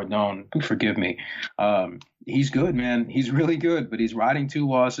Luca Bordone forgive me. He's good, man. He's really good, but he's riding two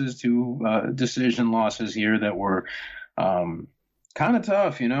decision losses here that were kind of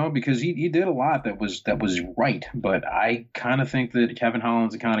tough, because he did a lot that was right. But I kind of think that Kevin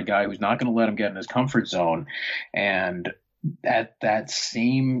Holland's the kind of guy who's not going to let him get in his comfort zone. And at that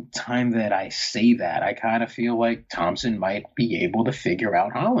same time that I say that, I kind of feel like Thompson might be able to figure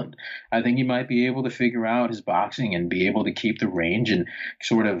out Holland. I think he might be able to figure out his boxing and be able to keep the range and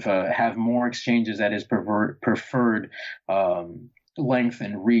sort of have more exchanges at his preferred length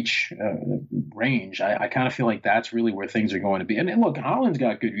and reach range. I kind of feel like that's really where things are going to be. And look, Holland's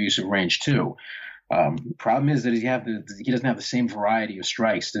got good use of range too. Problem is that he doesn't have the same variety of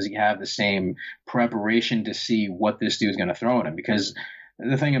strikes. Does he have the same preparation to see what this dude's going to throw at him? Because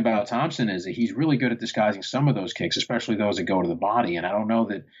the thing about Thompson is that he's really good at disguising some of those kicks, especially those that go to the body. And I don't know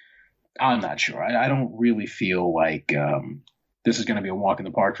that – I'm not sure. I don't really feel like this is going to be a walk in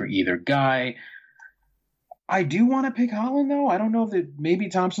the park for either guy. I do want to pick Holland, though. I don't know that maybe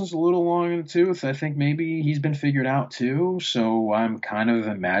Thompson's a little long in the tooth. I think maybe he's been figured out, too. So I'm kind of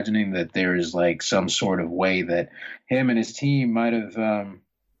imagining that there's like some sort of way that him and his team might have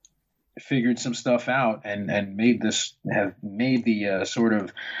figured some stuff out and made the sort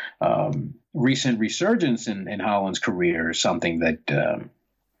of recent resurgence in Holland's career something that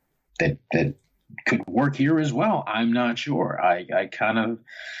could work here as well. I'm not sure. I kind of...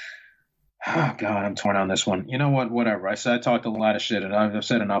 Oh, God, I'm torn on this one. You know what? Whatever. I talked a lot of shit, and I've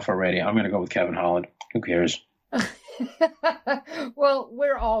said enough already. I'm going to go with Kevin Holland. Who cares? Well,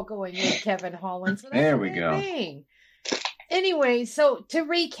 we're all going with Kevin Holland. So that's there we go. Thing. Anyway, so to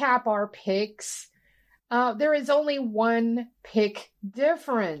recap our picks, there is only one pick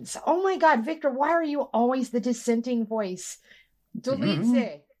difference. Oh, my God, Victor, why are you always the dissenting voice?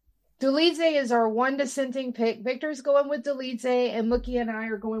 Dolidze. Dolidze is our one dissenting pick. Victor's going with Dolidze, and Mookie and I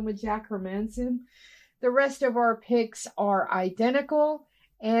are going with Jack Hermanson. The rest of our picks are identical.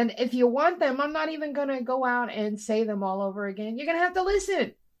 And if you want them, I'm not even going to go out and say them all over again. You're going to have to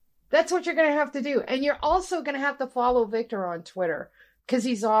listen. That's what you're going to have to do. And you're also going to have to follow Victor on Twitter because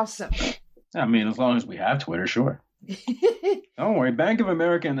he's awesome. I mean, as long as we have Twitter, sure. Don't worry. Bank of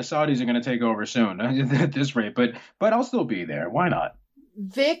America and the Saudis are going to take over soon at this rate. But I'll still be there. Why not?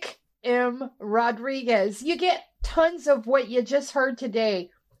 Vic M. Rodriguez. You get tons of what you just heard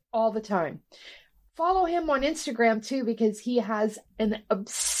today all the time. Follow him on Instagram too, because he has an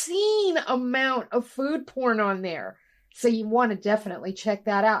obscene amount of food porn on there. So you want to definitely check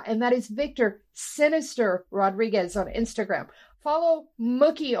that out. And that is Victor Sinister Rodriguez on Instagram. Follow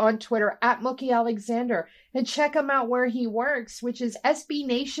Mookie on Twitter at Mookie Alexander and check him out where he works, which is SB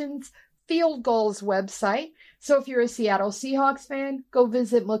Nation's Field Goals website. So if you're a Seattle Seahawks fan, go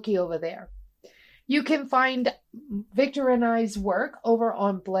visit Mookie over there. You can find Victor and I's work over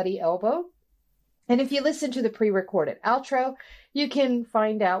on Bloody Elbow. And if you listen to the pre-recorded outro, you can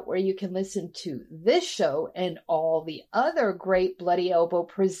find out where you can listen to this show and all the other great Bloody Elbow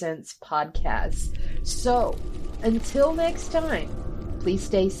Presents podcasts. So until next time, please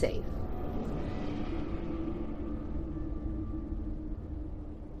stay safe.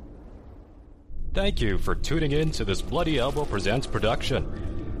 Thank you for tuning in to this Bloody Elbow Presents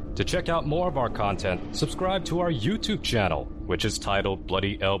production. To check out more of our content, subscribe to our YouTube channel, which is titled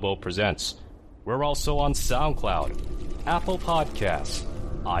Bloody Elbow Presents. We're also on SoundCloud, Apple Podcasts,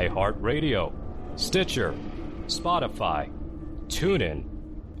 iHeartRadio, Stitcher, Spotify, TuneIn,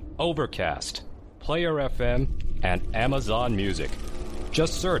 Overcast, Player FM, and Amazon Music.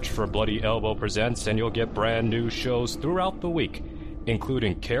 Just search for Bloody Elbow Presents and you'll get brand new shows throughout the week,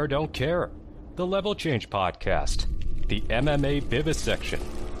 including Care Don't Care, the Level Change Podcast, the MMA Vivisection,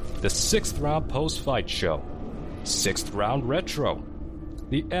 the 6th Round Post-Fight Show, 6th Round Retro,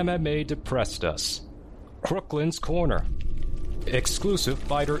 the MMA Depressed Us, Crooklyn's Corner, exclusive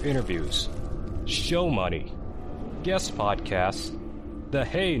fighter interviews, show money, guest podcasts, the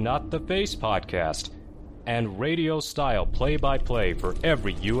Hey Not the Face podcast, and radio-style play-by-play for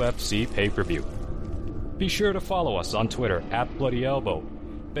every UFC pay-per-view. Be sure to follow us on Twitter at Bloody Elbow,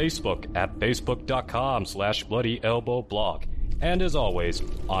 Facebook at facebook.com/bloodyelbowblog, and as always,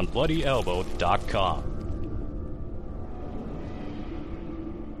 on bloodyelbow.com.